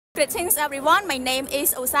Greetings everyone, my name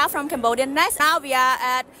is Usa from Cambodianess. Now we are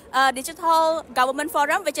at a digital government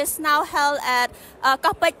forum which is now held at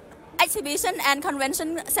Pich Exhibition and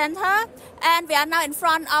Convention Center, and we are now in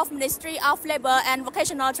front of Ministry of Labor and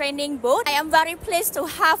Vocational Training booth. I am very pleased to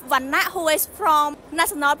have Vanna, who is from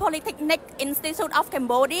National Polytechnic Institute of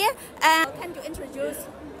Cambodia. And can you introduce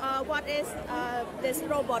what is this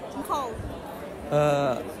robot called?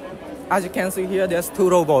 As you can see here, there's two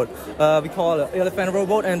robots. We call the elephant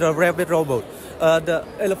robot and the rabbit robot. The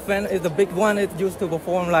elephant is the big one. It's used to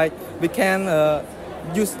perform, like we can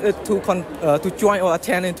use it to join or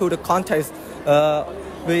attend into the contest.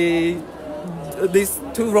 These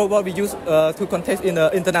two robots we use to contest in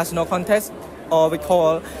the international contest, or we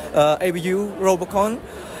call ABU Robocon,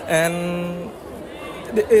 and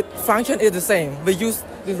its function is the same. We use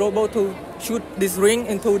this robot to shoot this ring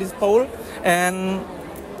into this pole, and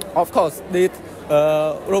of course this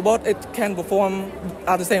robot, it can perform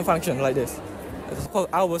at the same function like this.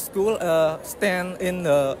 Our school stand in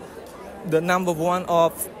the number one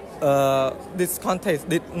of this contest,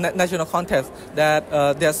 the national contest, that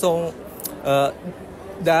there's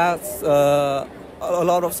a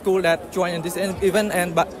lot of schools that join in this event,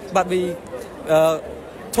 and but we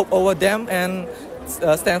took over them and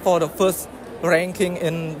stand for the first ranking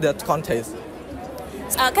in the contest.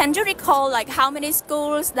 Can you recall like how many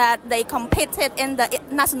schools that they competed in the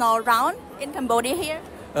national round in Cambodia here?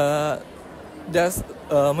 There's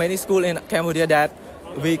many schools in Cambodia that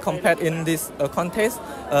we compete in this contest,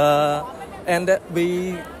 and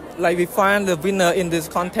we find the winner in this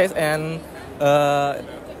contest, and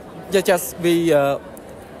we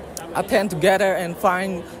attend together and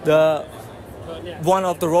find the one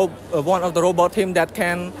of the robot team that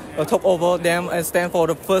can take over them and stand for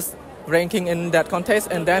the first ranking in that contest,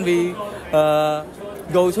 and then we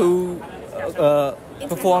go to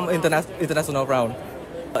perform international round.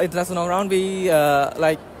 International round, we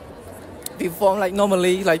perform like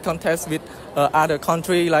normally, like contest with other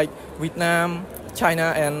country like Vietnam,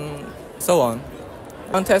 China, and so on.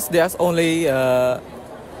 Contest, there's only 9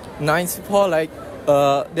 people, like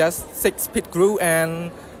there's 6 pit crew,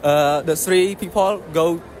 and the 3 people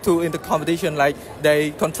go in the competition, like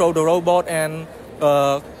they control the robot and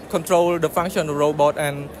control the function of the robot,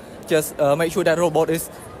 and just make sure that robot is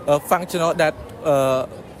functional, that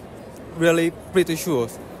really pretty sure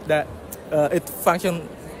that it functions,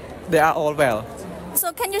 they are all well.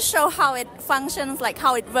 So can you show how it functions, like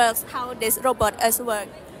how it works, how this robot is work?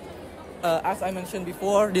 As I mentioned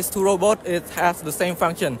before, these two robots, it has the same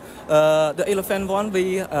function. The elephant one,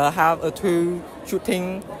 we have a two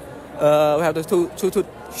shooting, we have the two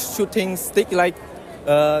shooting stick, like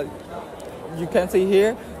you can see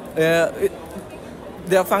here.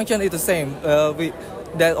 Their function is the same.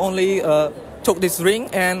 They only took this ring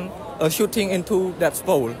and shooting into that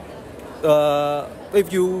pole.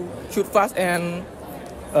 If you shoot fast and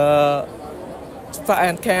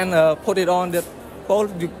can put it on the pole,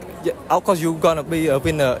 of course you're gonna be a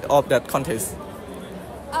winner of that contest.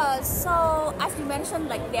 So as you mentioned,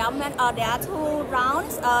 like there are 2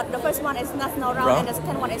 rounds. The first one is national round and the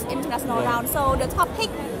second one is international round. So the topic,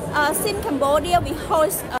 since Cambodia we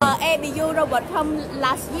host ABU Robocon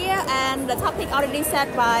last year, and the topic already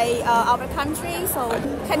set by our country. So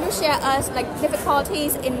can you share us like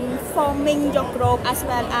difficulties in forming your group as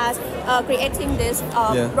well as creating this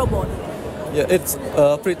robot? Yeah, it's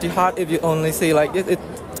pretty hard if you only see like it.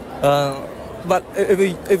 But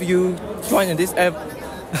if you join in this app,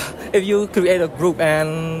 if you create a group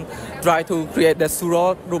and try to create that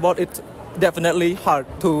robot, it's definitely hard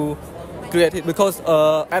to create it, because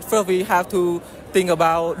at first we have to think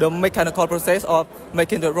about the mechanical process of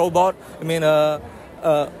making the robot. I mean, the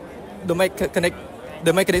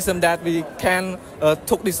mechanism that we can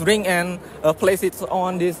take this ring and place it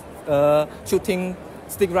on this shooting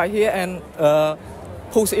stick right here, and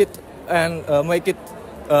push it and make it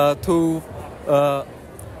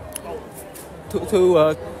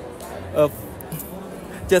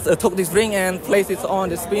just took this ring and place it on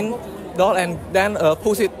the spin doll, and then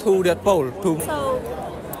push it to that pole. So,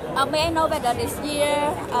 may I know whether this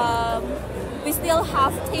year we still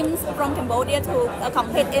have teams from Cambodia to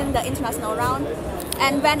compete in the international round,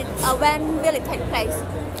 and when will it take place?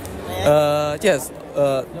 Yes,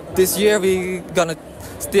 this year we gonna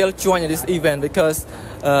still join this event, because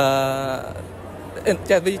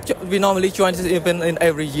we normally join this event in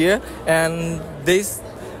every year, and this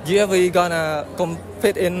year we gonna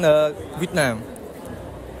compete in Vietnam.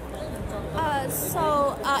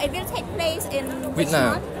 So it will take place in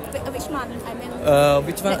Vietnam. Which month? I mean,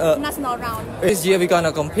 which one? National round. This year we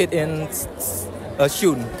gonna compete in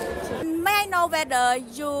June. May I know whether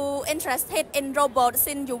you interested in robots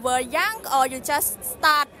since you were young, or you just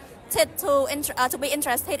started to be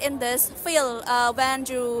interested in this field when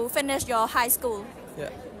you finished your high school? Yeah,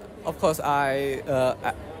 of course I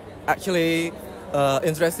actually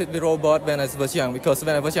interested in robot when I was young, because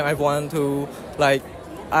when I was young I want to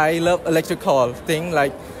I love electrical thing, I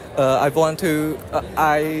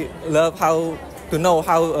love how to know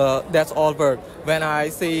how that's all work. When I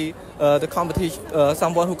see the competition,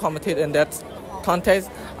 someone who competed in that contest,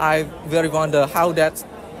 I very wonder how that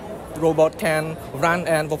robot can run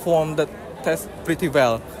and perform the test pretty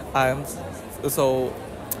well. I'm so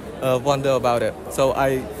wonder about it. So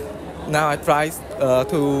now I try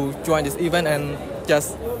to join this event and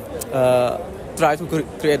just try to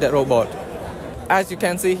create that robot. As you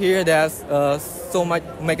can see here, there's so much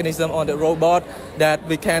mechanism on the robot that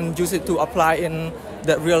we can use it to apply in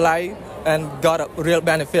the real life and got a real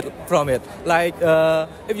benefit from it. Like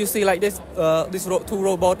if you see like this, two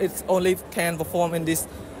robots, it only can perform in this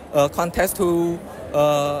contest to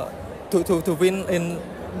win in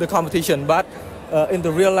the competition. But in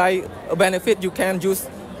the real life benefit, you can use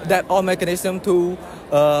that all mechanism to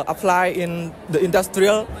apply in the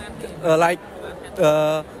industrial,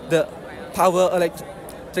 the power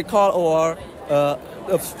electrical or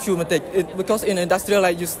pneumatic. Because in industrial,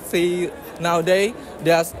 like you see nowadays,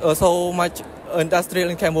 there's so much industrial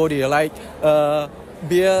in Cambodia, like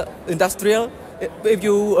beer industrial. If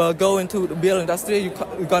you go into the beer industry,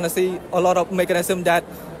 you're gonna see a lot of mechanism that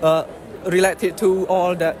related to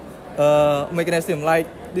all that mechanism. Like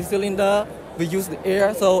the cylinder, we use the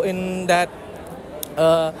air. So in that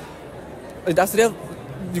industrial,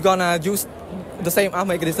 you're gonna use the same arm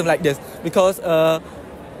mechanism like this, because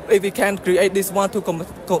if we can create this one to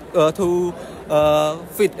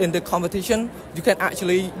fit in the competition, you can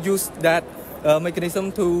actually use that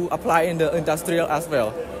mechanism to apply in the industrial as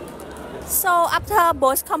well. So after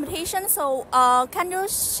both competitions, can you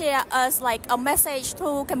share us like a message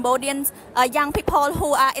to Cambodians, young people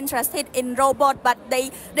who are interested in robot, but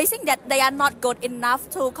they think that they are not good enough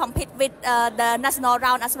to compete with the national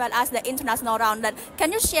round as well as the international round? Then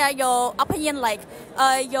can you share your opinion, like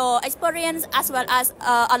your experience as well as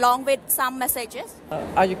along with some messages?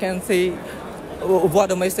 As you can see, what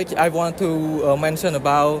the message I want to mention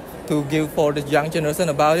about, to give for the young generation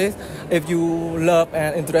about it. If you love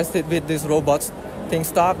and interested with this robots thing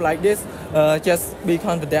stuff like this, just be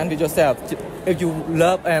confident with yourself. If you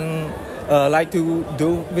love and like to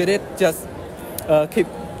do with it, just keep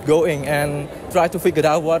going and try to figure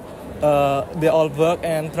out what they all work,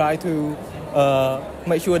 and try to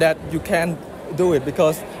make sure that you can do it,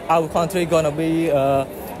 because our country gonna be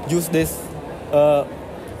use this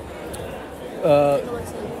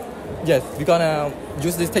yes, we're gonna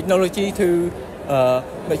use this technology to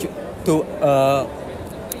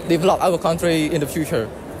develop our country in the future.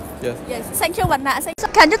 Yes. Yes. Thank you, Vanna. So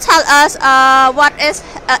can you tell us what is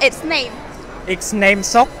its name? Its name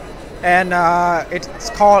Sok, and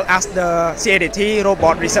it's called as the CADT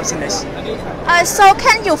robot receptionist. So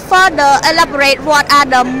can you further elaborate what are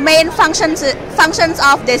the main functions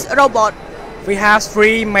of this robot? We have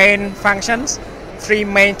three main functions, three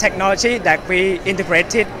main technology that we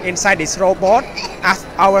integrated inside this robot as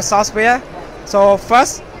our software. So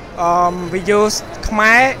first, we use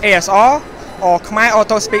Khmer ASR or Khmer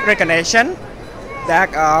auto speak recognition,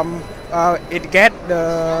 that it get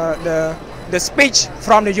the speech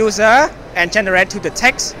from the user and generate to the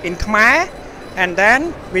text in Khmer, and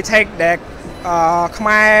then we take the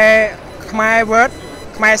Khmer word,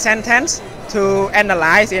 Khmer sentence to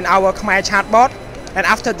analyze in our Khmer chatbot. And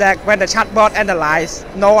after that, when the chatbot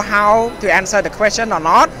know how to answer the question or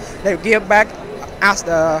not, they give back as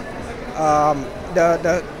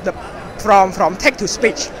from text to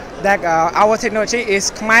speech. That our technology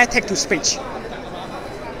is Khmer text to speech.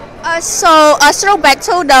 So back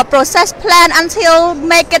to the process plan until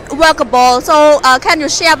make it workable. So can you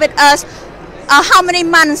share with us how many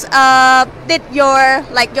months did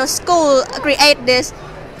your school create this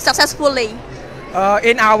successfully?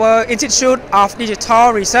 In our Institute of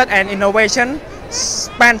Digital Research and Innovation,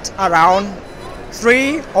 spent around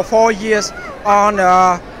 3 or 4 years on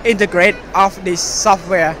integrate of this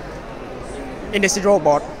software in this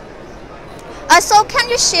robot. So can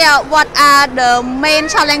you share what are the main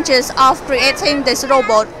challenges of creating this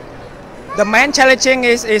robot? The main challenging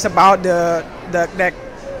is about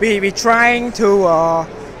we trying to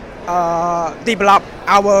develop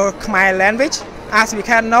our Khmer language. As we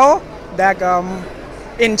can know, that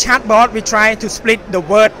in chatbot we try to split the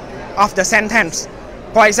word of the sentence.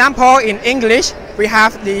 For example, in English we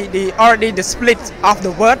have already the split of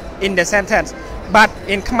the word in the sentence, but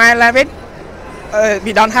in Khmer language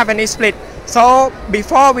we don't have any split. So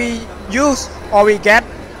before we use or we get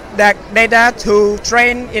that data to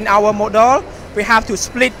train in our model, we have to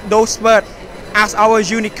split those words as our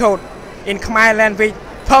Unicode in Khmer language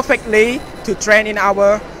perfectly to train in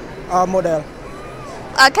our model.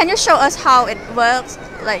 Can you show us how it works?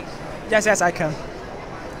 Like, yes, I can.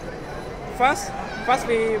 First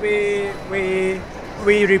we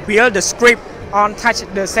rebuild the script on touch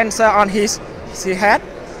the sensor on his head.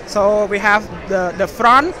 So we have the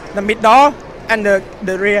front, the middle, and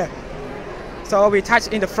the rear. So we touch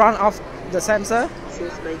in the front of the sensor.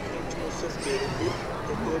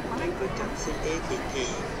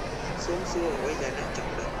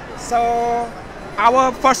 So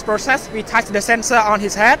our first process, we touch the sensor on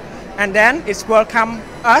his head, and then it will come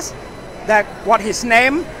us that what his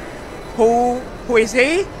name, who is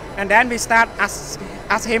he, and then we start ask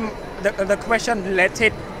him the question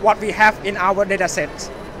related what we have in our data set.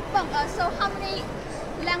 So how many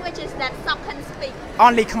languages that Sok can speak?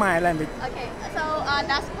 Only Khmer language. Okay, so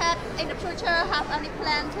does Pet in the future have any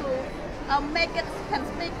plan to make it can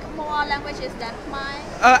speak more languages than Khmer?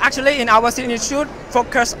 Actually, in our institute,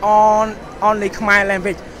 focus on only Khmer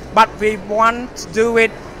language, but we want to do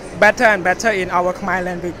it better and better in our Khmer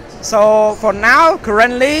language. So for now,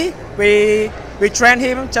 currently, we train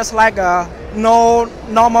him just like no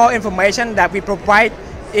normal information that we provide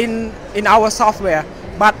in our software.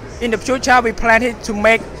 But in the future, we plan it to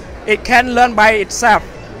make it can learn by itself,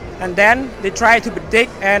 and then they try to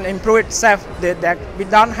predict and improve itself. That we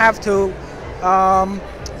don't have to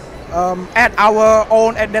add our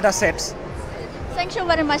own data sets. Thank you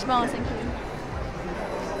very much, Mom. Thank you.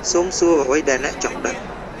 សូមសួរអ្វីដែលអ្នកចង់ដឹង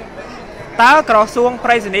តើក្រសួងប្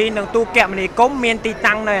រៃសណីនិងទូរគមនាគមន៍មានទី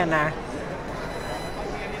តាំងនៅឯណា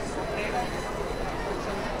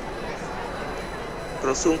ក្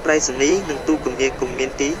រសួងប្រៃសណីនិងទូរគមនាគមន៍មា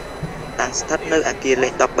នទីតាំងស្ថិតនៅអគារលេ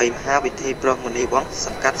ខ13មហាវិថីប្រោះមុនីវង្សស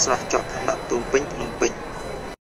ង្កាត់ស្រះចក់ខណ្ឌភ្នំពេញ